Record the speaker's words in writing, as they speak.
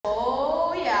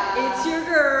It's your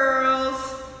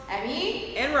girls,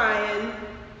 Emmy and Ryan,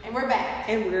 and we're back.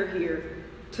 and we're here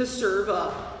to serve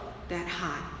up that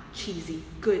hot, cheesy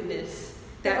goodness.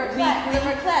 That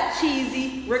raclette.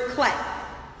 Cheesy raclette.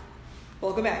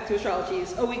 Welcome back to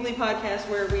Astrologies, a weekly podcast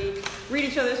where we read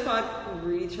each other's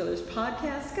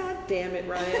podcasts. God damn it,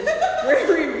 Ryan. Where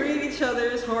we read each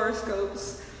other's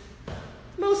horoscopes,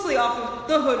 mostly off of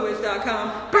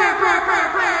thehoodwitch.com.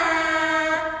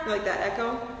 You like that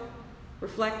echo?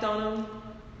 Reflect on them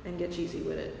and get cheesy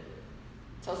with it.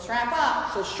 So strap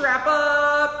up. Strap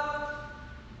up.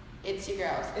 It's your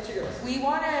girls. It's your girls. We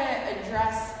want to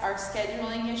address our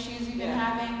scheduling issues we've been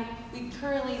having. We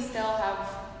currently still have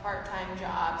part-time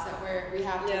jobs that we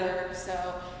have to work,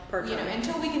 so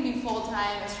until we can be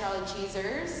full-time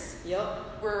astrologizers.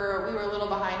 Yep. We were a little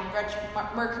behind.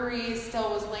 Mercury still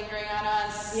was lingering on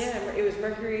us. Yeah, it was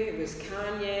Mercury, it was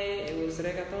Kanye, it was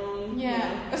reggaeton.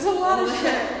 Yeah, it was a lot of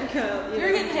shit. We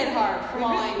were getting hit hard from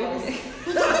all angles.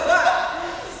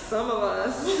 Some of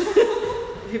us,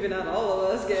 maybe not all of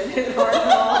us, getting hit hard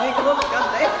from all angles.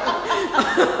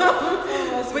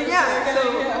 But yeah, so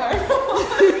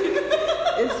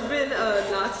it's been a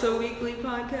not so weekly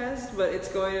podcast, but it's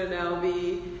going to now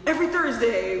be every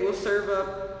Thursday. We'll serve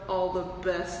up all the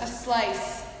best, a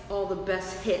slice, all the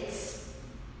best hits.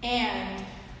 And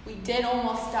we did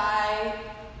almost die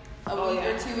a week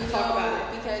or two ago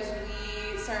because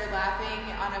we started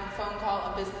laughing on a phone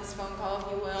call, a business phone call, if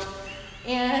you will,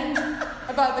 and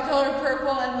about the color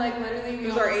purple, and literally we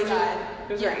almost died.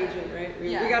 It was our agent, right?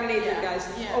 We got an agent, guys.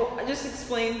 Yeah. Oh, I just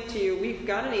explained to you, we've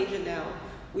got an agent now.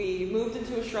 We moved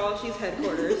into Astrology's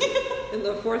headquarters in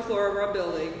the 4th floor of our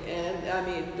building, and I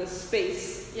mean the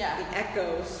space, the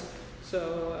echoes.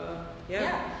 So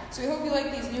So we hope you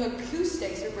like these new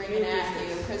acoustics we're bringing at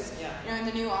you, because in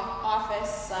the new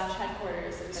office /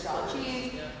 headquarters of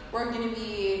Astrology, we're going to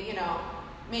be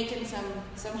making some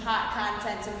hot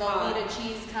content, some Velveeta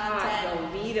cheese content.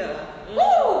 Velveeta.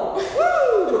 Woo!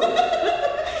 Woo!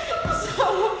 So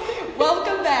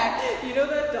welcome back. You know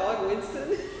that dog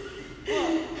Winston?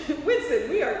 Winston,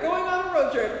 we are going on a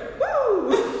road trip. Woo!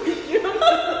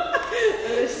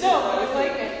 No, I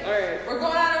like it. All right. We're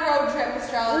going on a road trip,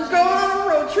 Astrology. We're going on a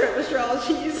road trip,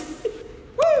 Astrologies.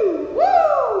 Woo!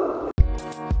 Woo!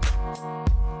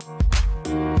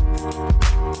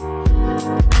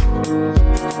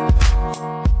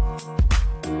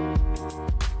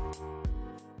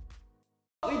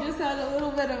 We just had a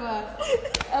little bit of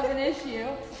an issue.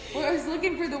 I was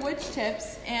looking for the witch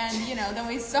tips, and then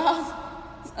we saw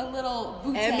a little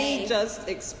bouquet. Emmy just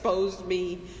exposed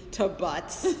me to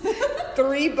butts.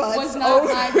 3 butts was not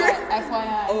my butt,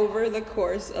 FYI. over the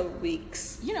course of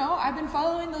weeks. I've been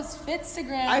following those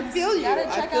Fitstagrams. I feel you. Gotta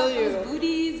check out those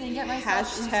booties and get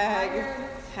myself inspired.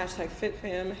 Hashtag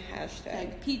FitFam.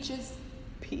 Hashtag peaches.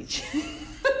 Peach.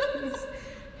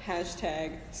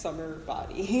 Hashtag summer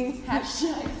body.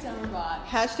 Hashtag summer body.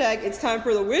 Hashtag it's time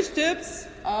for the witch tips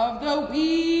of the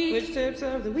week. Witch tips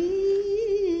of the week.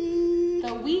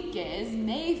 The week is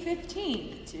May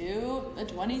 15th to the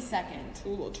 22nd.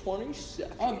 To the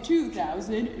 22nd. Of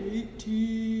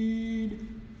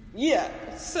 2018. Yeah,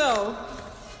 so,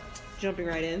 jumping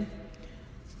right in.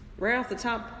 Right off the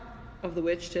top of the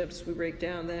witch tips, we break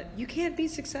down that you can't be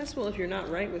successful if you're not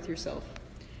right with yourself.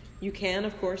 You can,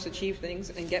 of course, achieve things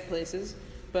and get places,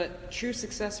 but true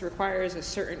success requires a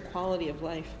certain quality of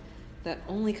life that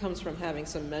only comes from having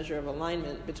some measure of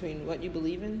alignment between what you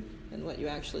believe in and what you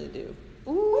actually do.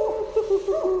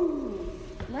 Ooh.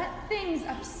 Let things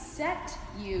upset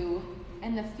you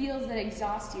and the feels that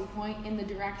exhaust you point in the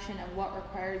direction of what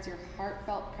requires your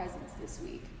heartfelt presence this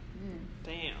week.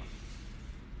 Damn.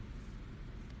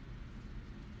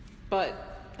 But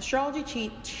astrology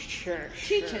teaches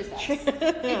us. It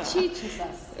teaches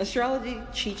us. Astrology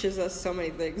teaches us so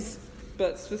many things,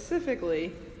 but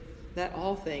specifically that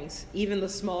all things, even the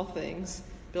small things,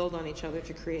 build on each other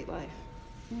to create life.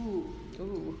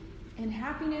 Ooh. And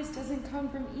happiness doesn't come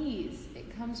from ease.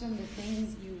 It comes from the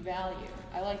things you value.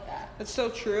 I like that. That's so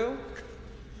true.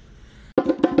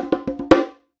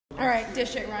 All right,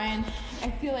 dish it, Ryan.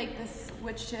 I feel like this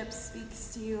witch tip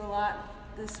speaks to you a lot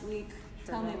this week.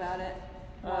 Tell me about it.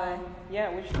 Why?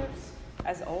 Witch tips,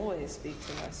 as always, speak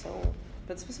to my soul.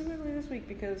 But specifically this week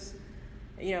because,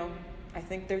 I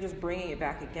think they're just bringing it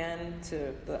back again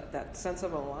to that sense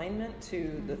of alignment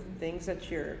to the things that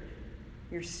you're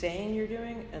saying you're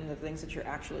doing and the things that you're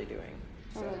actually doing.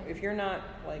 So if you're not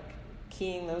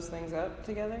keying those things up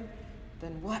together,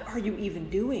 then what are you even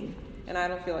doing? And I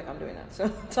don't feel like I'm doing that. So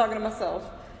I'm talking to myself.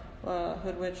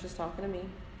 Hood Witch is talking to me,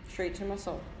 straight to my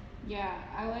soul. Yeah,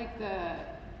 I like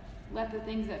let the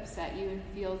things that upset you and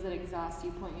feels that exhaust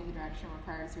you point you in the direction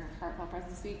requires your heartfelt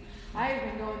presence this week. I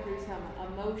have been going through some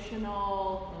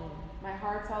emotional, my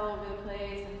heart's all over the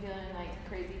place, I'm feeling like a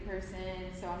crazy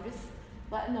person, so I'm just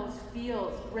letting those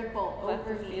feels ripple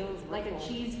over me, like a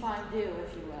cheese fondue,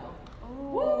 if you will.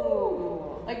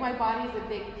 Woo! Like my body's a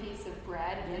big piece of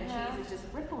bread, and the cheese is just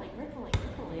rippling.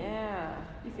 Yeah.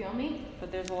 You feel me?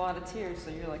 But there's a lot of tears, so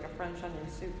you're like a French onion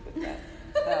soup with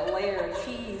that layer of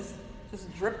cheese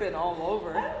just dripping all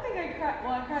over. I don't think I cried.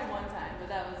 Well, I cried one time, but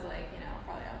that was like,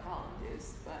 probably alcohol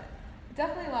induced. But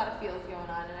definitely a lot of feels going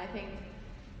on, and I think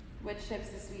Witch Tips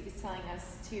this week is telling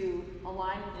us to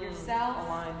align with yourself.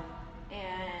 Align.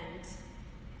 And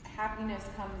happiness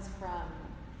comes from,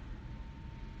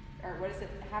 or what is it?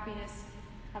 Happiness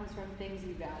comes from things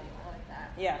you value. I like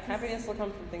that. Yeah, happiness will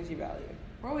come from things you value.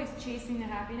 We're always chasing the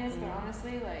happiness, but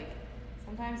honestly, like,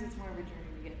 sometimes it's more of a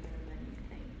journey to get there than you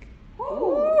think.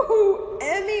 Ooh,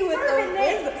 Emmy with the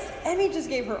wisdom. Emmy just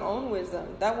gave her own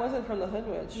wisdom. That wasn't from the Hood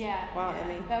Witch. Yeah. Wow, yeah.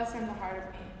 Emmy. That was from the heart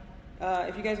of me.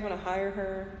 If you guys want to hire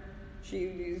her,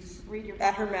 she's Read your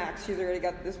at her max. She's already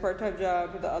got this part-time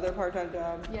job, the other part-time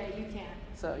job. Yeah, you can.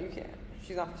 So you can.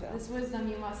 She's not for sale. This wisdom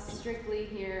you must strictly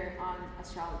hear on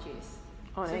Astrologies.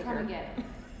 On so Anchor. come and get it.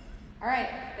 All right,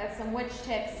 that's some witch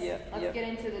tips. Let's get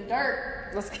into the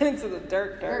dirt. Let's get into the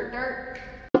dirt. Dirt.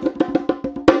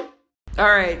 All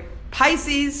right,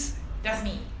 Pisces. That's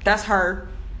me. That's her.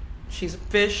 She's a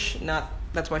fish.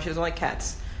 That's why she doesn't like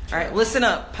cats. All right, listen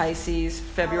up, Pisces.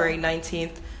 February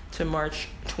 19th to March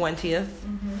 20th.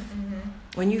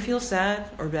 When you feel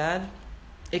sad or bad,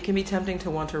 it can be tempting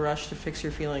to want to rush to fix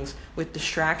your feelings with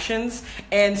distractions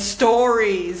and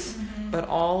stories. But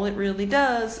all it really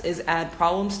does is add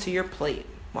problems to your plate.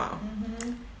 Wow.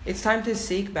 It's time to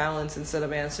seek balance instead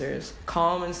of answers,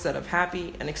 calm instead of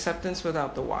happy, and acceptance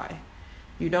without the why.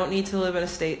 You don't need to live in a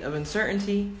state of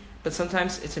uncertainty, but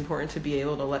sometimes it's important to be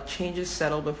able to let changes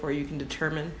settle before you can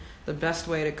determine the best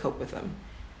way to cope with them.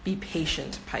 Be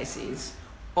patient, Pisces.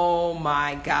 Oh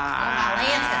my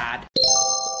God.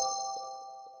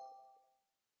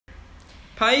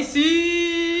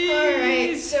 Pisces!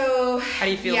 Alright, so... How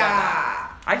do you feel about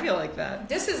that? I feel like that.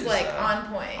 This is like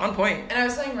on point. On point. And I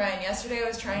was telling Ryan yesterday, I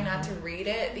was trying not to read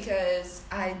it because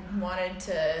I wanted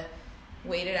to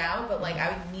wait it out, but like I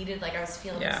was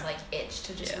feeling this like itch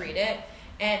to just read it.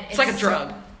 And it's like a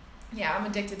drug. Yeah, I'm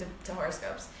addicted to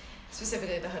horoscopes.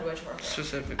 Specifically the Hood Witch horoscope.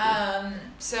 Specifically.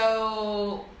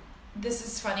 So this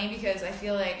is funny because I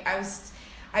feel like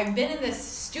I've been in this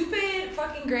stupid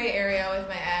fucking gray area with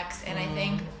my ex, and I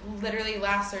think literally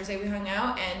last Thursday we hung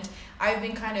out, and I've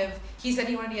been he said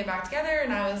he wanted to get back together,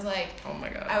 and I was like, oh my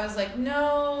God. I was like,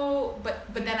 no, but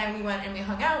then we went and we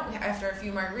hung out after a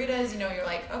few margaritas, you're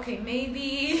like, okay,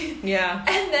 maybe. Yeah.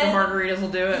 And then the margaritas will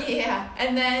do it. Yeah.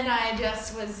 And then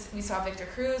we saw Victor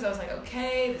Cruz. I was like,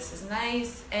 okay, this is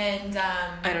nice. And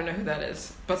I don't know who that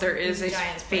is, but there is a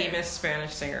Giants famous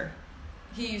Spanish singer.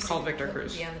 He used called to Victor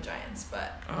Cruz. be on the Giants,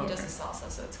 but he does the salsa,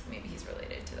 so maybe he's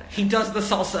related to that. He does the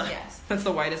salsa. Yes. That's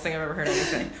the whitest thing I've ever heard anyone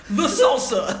say. The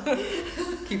salsa.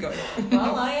 Keep going.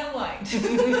 Well, I am white.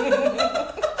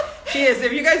 She is.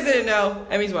 If you guys didn't know,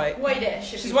 Emmy's white.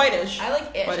 Whitish. She's whitish. I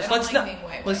like ish. Whitish. I don't like being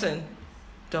white. Listen,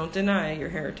 don't deny your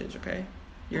heritage, okay?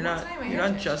 You're not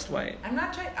just white. I'm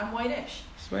not I'm whitish.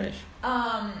 She's whitish.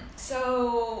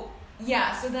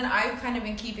 So then I've kind of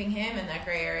been keeping him in that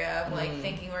gray area of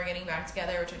thinking we're getting back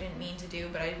together, which I didn't mean to do,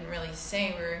 but I didn't really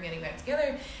say we were getting back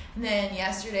together. And then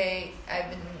yesterday, I've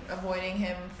been avoiding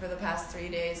him for the past 3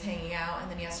 days, hanging out,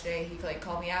 and then yesterday he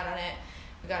called me out on it.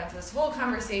 We got into this whole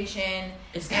conversation.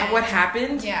 Is that what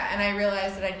happened? Yeah, and I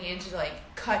realized that I needed to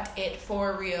cut it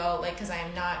for real, because I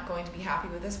am not going to be happy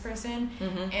with this person.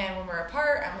 And when we're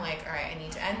apart, I'm like, all right, I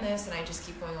need to end this, and I just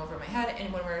keep going over my head.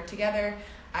 And when we're together,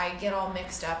 I get all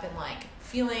mixed up in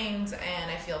feelings,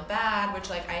 and I feel bad, which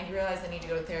I realize I need to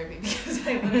go to therapy because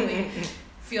I literally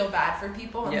feel bad for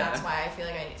people, and that's why I feel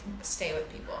like I need to stay with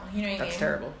people. You know what I mean? That's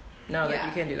terrible. No, that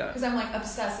you can't do that. Because I'm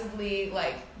obsessively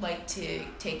like to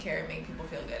take care and make people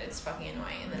feel good. It's fucking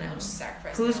annoying, and then I'll just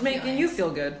sacrifice. Who's making you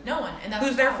feel good? No one, and that's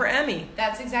who's there for Emmy.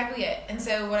 That's exactly it. And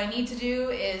so what I need to do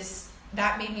is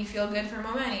that made me feel good for a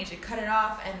moment. I need to cut it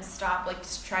off and stop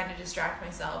just trying to distract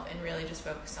myself and really just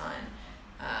focus on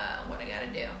what I gotta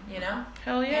do.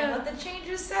 Hell yeah. And let the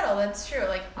changes settle. That's true.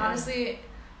 Honestly,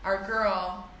 our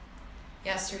girl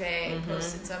yesterday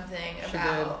posted something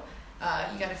about.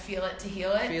 You gotta feel it to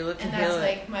heal it. Feel it to and heal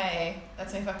that's it.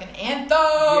 That's my fucking anthem.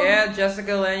 Yeah, Jessica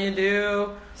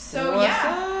Lanyadoo. So what's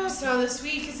up? So this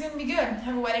week is gonna be good. I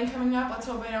have a wedding coming up. Let's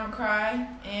hope I don't cry.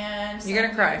 And you're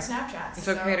gonna cry. Snapchats. It's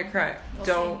okay to cry.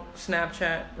 Don't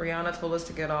Snapchat. Rihanna told us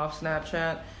to get off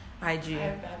Snapchat. I IG.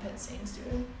 have bad pit stains,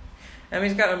 dude.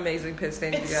 Emmy's got amazing pit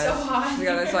stains, It's you guys. so hot. She's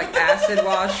got this like acid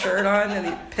wash shirt on, and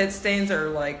the pit stains are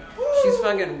like, she's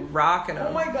fucking rocking them.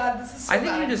 Oh my god, this is so I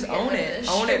think bad. you just I have to own get rid of it. this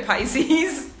Own shit. it,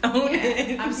 Pisces. Own Yeah,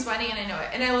 it. I'm sweating and I know it.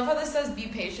 And I love how this says be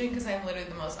patient because I'm literally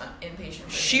the most impatient person.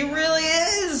 She really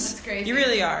is. That's crazy. You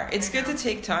really are. It's I good know. to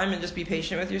take time and just be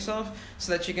patient with yourself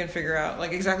so that you can figure out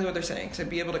like exactly what they're saying. To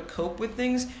be able to cope with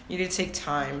things, you need to take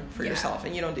time for Yeah. yourself,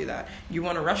 and you don't do that. You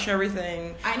want to rush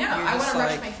everything. I know. You're I want just to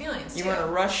rush like- my feelings. You too. want to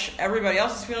rush everybody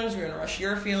else's feelings. You're going to rush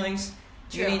your feelings.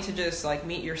 You True. need to just like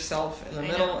meet yourself in the I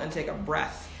middle know. and take a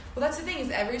breath. Well, that's the thing is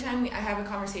every time I have a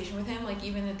conversation with him, like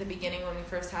even at the beginning when we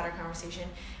first had our conversation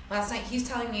last night, he's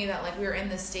telling me that like we were in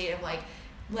this state of like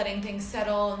letting things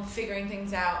settle and figuring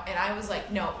things out, and I was like,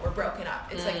 no, we're broken up.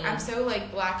 It's like I'm so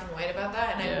like black and white about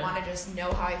that, and Yeah. I want to just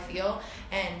know how I feel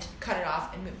and cut it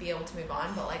off and be able to move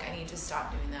on. But like I need to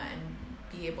stop doing that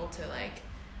and be able to like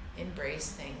embrace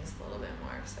things a little bit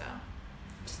more. So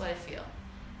just let it feel.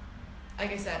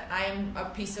 Like I said, I am a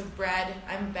piece of bread.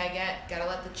 I'm a baguette. Gotta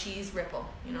let the cheese ripple.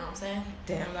 You know what I'm saying?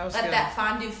 Damn, that was Let good. that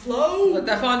fondue flow. Let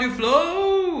that fondue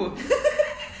flow.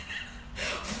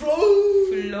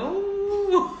 flow.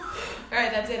 Flow. All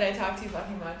right, that's it. I talked too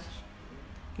fucking much.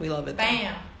 We love it.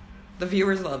 Bam. The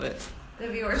viewers love it. The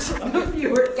viewers. The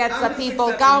viewers. Gets I'm the just people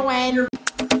accepting- going.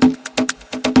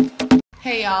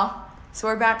 Hey y'all. So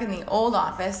we're back in the old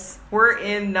office. We're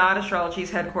in Not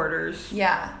Astrology's headquarters.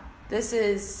 Yeah. This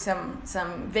is some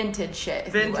vintage shit.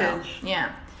 If you will. Vintage.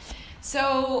 Yeah.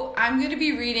 So I'm going to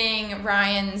be reading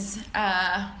Ryan's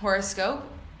horoscope,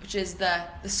 which is the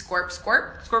Scorp,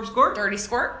 Scorp. Dirty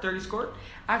Scorp, 30 Scorp.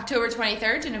 October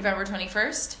 23rd to November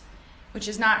 21st, which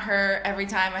is not her. Every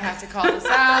time I have to call this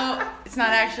out, it's not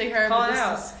actually her. Call but it this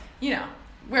out. is, you know,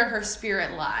 where her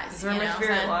spirit lies. This is where you my know spirit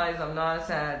what I'm saying? lies. I'm not a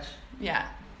Sag. Yeah.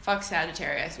 Fuck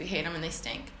Sagittarius. We hate them and they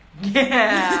stink.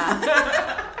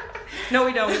 Yeah. No,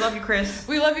 we don't. We love you, Chris.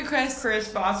 We love you, Chris. Chris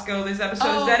Bosco, this episode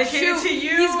Oh, is dedicated shoot. to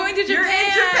you. He's going to You're in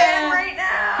Japan. Japan right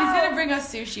now. He's going to bring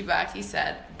us sushi back, he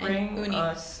said. And Bring uni.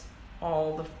 us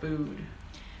all the food.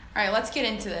 All right, let's get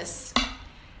into this.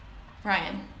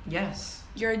 Ryan, Yes.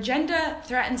 your agenda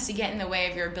threatens to get in the way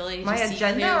of your ability My to see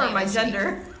agenda clearly or my this week.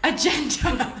 gender?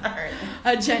 Agenda. Alright.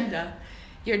 Agenda.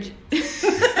 Your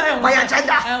My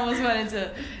agenda. I almost went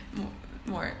into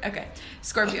more. Okay.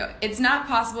 Scorpio. It's not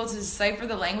possible to decipher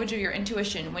the language of your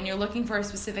intuition when you're looking for a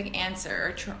specific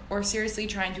answer or seriously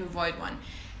trying to avoid one.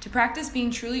 To practice being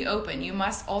truly open, you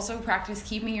must also practice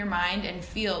keeping your mind and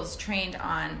feels trained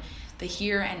on the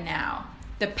here and now.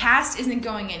 The past isn't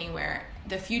going anywhere.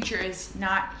 The future is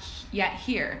not yet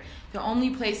here. The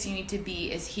only place you need to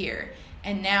be is here.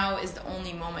 And now is the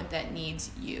only moment that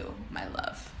needs you, my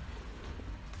love.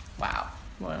 Wow.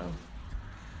 Wow.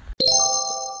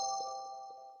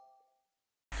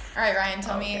 All right, Ryan,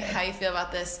 tell me Okay. how you feel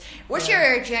about this. What's Yeah.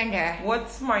 your agenda?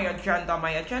 What's my agenda?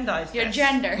 My agenda is Your this.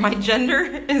 gender. My gender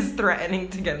is threatening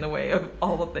to get in the way of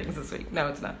all the things this week. No,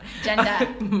 it's not. Gender.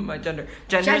 My gender.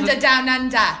 Gender. Gender down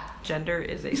under. Gender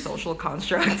is a social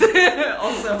construct.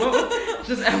 Also,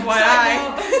 just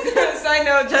FYI. Side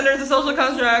note, gender is a social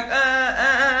construct.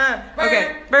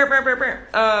 Okay.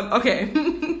 Okay.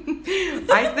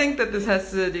 I think that this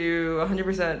has to do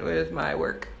 100% with my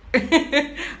work.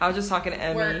 I was just talking to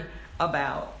Emmy Work.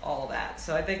 about all that.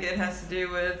 So I think it has to do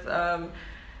with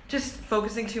just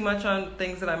focusing too much on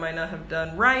things that I might not have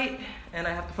done right. And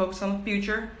I have to focus on the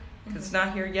future because it's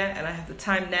not here yet. And I have the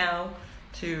time now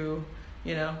to,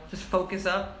 you know, just focus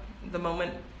up. The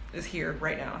moment is here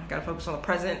right now. I got to focus on the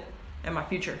present and my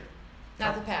future.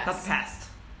 Not the past. Not the past.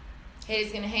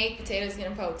 Haters gonna hate, potatoes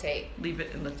gonna potate. Leave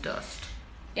it in the dust.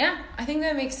 Yeah, I think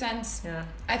that makes sense. Yeah.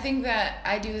 I think that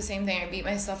I do the same thing. I beat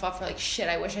myself up for like, shit,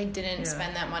 I wish I didn't Yeah.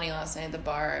 spend that money last night at the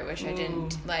bar. I wish I Ooh.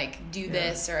 didn't like do Yeah.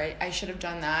 this, or I should have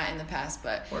done that in the past,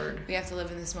 but Word. we have to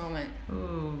live in this moment.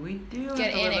 Ooh, we do. have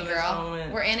Get to in live it, this girl.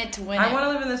 moment. We're in it to win I it. want to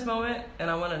live in this moment, and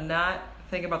I want to not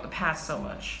think about the past so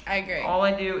much. I agree. All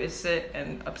I do is sit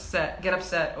and get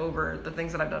upset over the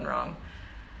things that I've done wrong.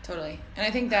 Totally. And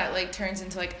I think that like turns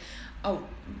into like, oh,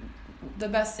 the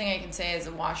best thing I can say is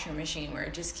a washer machine where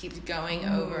it just keeps going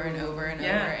over and over and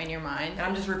Yeah. over in your mind. And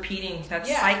I'm just repeating that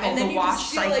Yeah, cycle, and then the you wash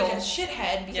just feel cycle. like a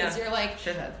shithead because Yeah. you're like,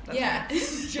 Shithead. That's yeah, me.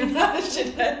 you're not a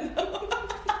shithead.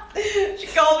 She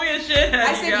called me a shithead, I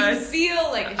you said guys. you feel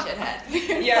like a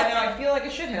shithead. Yeah, no, I feel like a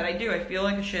shithead. I do. I feel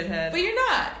like a shithead. But you're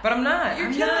not. But I'm not. You're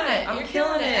I'm killing not. it. I'm You're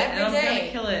killing killing it and every I'm day.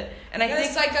 gonna kill it. And I You gotta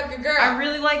think psych up your girl. I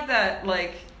really like that.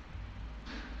 Like,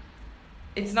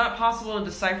 it's not possible to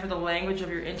decipher the language of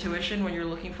your intuition when you're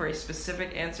looking for a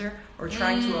specific answer or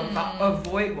trying to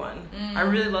avoid one. I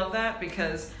really love that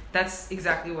because that's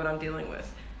exactly what I'm dealing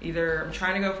with. Either I'm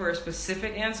trying to go for a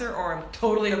specific answer or I'm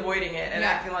totally avoiding it and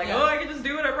acting like, I can just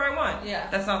do whatever I want. Yeah.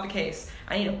 That's not the case.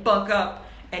 I need to buck up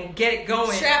and get it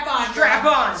going. Strap on. Strap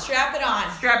on. Strap it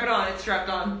on. Strap it on. It's strapped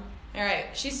on. All right.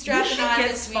 She's strapping on. You should get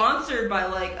this sponsored by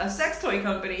like a sex toy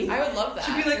company. I would love that.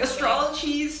 Should be like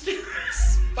astrology.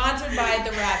 Sponsored by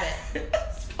the rabbit.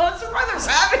 Sponsored by the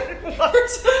rabbit.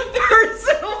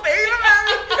 Personal favorite.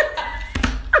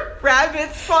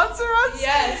 Rabbit sponsor us.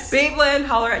 Yes. Babeland,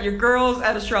 holler at your girls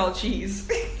at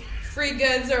Astrologies. Free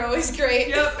goods are always great.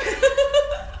 Yep.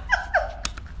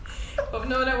 Hope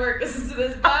no one at work listens to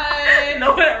this. Bye.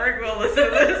 No one at work will listen to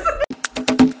this.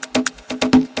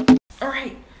 All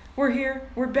right, we're here.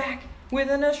 We're back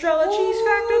with an Astrologies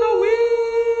fact of the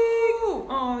week.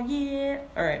 Oh yeah.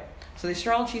 All right. So the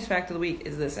Astrologies fact of the week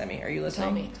is this, Emmy. Are you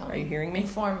listening? Tell me. Are you hearing me?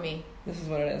 Inform me. This is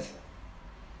what it is.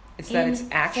 It's that it's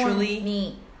actually.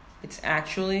 Me. It's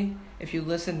actually, if you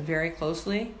listen very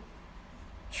closely,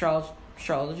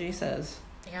 astrology says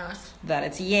that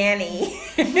it's Yanny.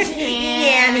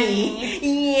 Yanny.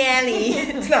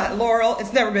 It's not Laurel.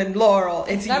 It's never been Laurel.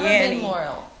 It's never Yanny. been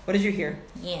Laurel. What did you hear?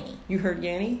 Yanny. You heard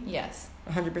Yanny? Yes.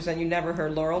 100%. You never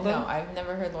heard Laurel, though? No, I've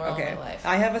never heard Laurel in my life.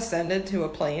 I have ascended to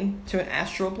an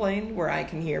astral plane, where I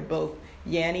can hear both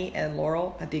Yanny and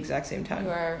Laurel at the exact same time.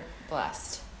 You are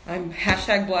blessed. I'm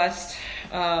 #blessed.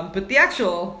 But the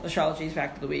actual Astrologies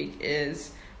fact of the week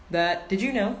is that, did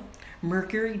you know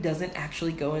Mercury doesn't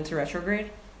actually go into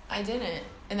retrograde? I didn't.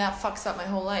 And that fucks up my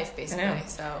whole life, basically. I know.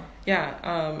 So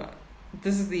Yeah,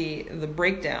 this is the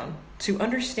breakdown. To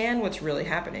understand what's really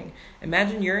happening,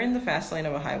 imagine you're in the fast lane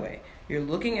of a highway. You're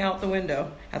looking out the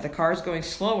window at the cars going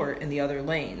slower in the other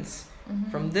lanes. Mm-hmm.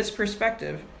 From this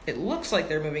perspective, it looks like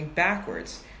they're moving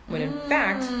backwards, when in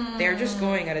fact, they're just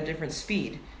going at a different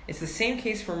speed. It's the same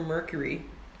case for Mercury,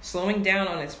 slowing down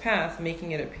on its path,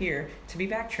 making it appear to be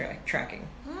backtracking.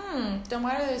 Then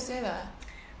why do they say that?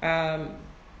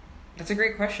 That's a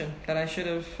great question that I should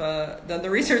have done the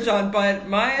research on, but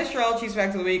my Astrologies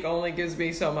fact of the week only gives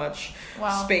me so much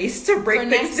space to break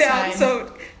things down.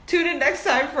 So tune in next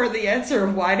time for the answer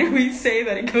of why do we say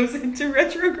that it goes into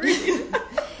retrograde.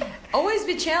 Always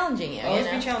be challenging it. Always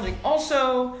be challenging.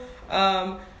 Also,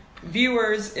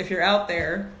 viewers, if you're out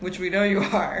there, which we know you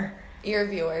are. Your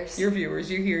viewers. You're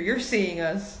here, you're seeing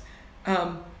us.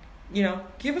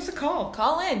 Give us a call.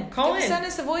 Call in. Send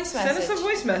us a voice message. Send us a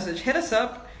voice message. Hit us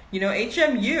up.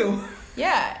 HMU.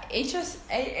 Yeah,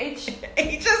 HSBC.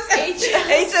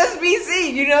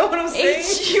 You know what I'm saying?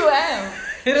 HUM.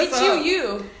 Hit us up.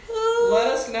 HUU. Let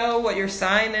us know what your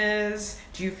sign is.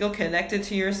 Do you feel connected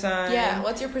to your sign? Yeah,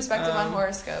 what's your perspective on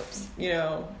horoscopes?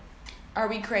 Are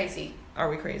we crazy?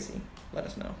 Let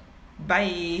us know.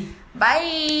 Bye.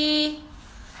 Bye.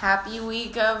 Happy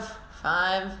week of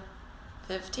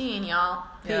 5/15, y'all.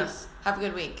 Peace. Yeah. Have a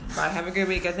good week. Bye. Have a good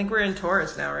week. I think we're in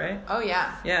Taurus now, right? Oh,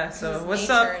 yeah. Yeah, so what's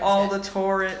up, all the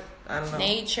Taurus? I don't know.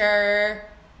 Nature.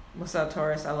 What's up,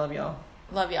 Taurus? I love y'all.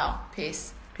 Love y'all.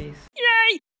 Peace. Peace.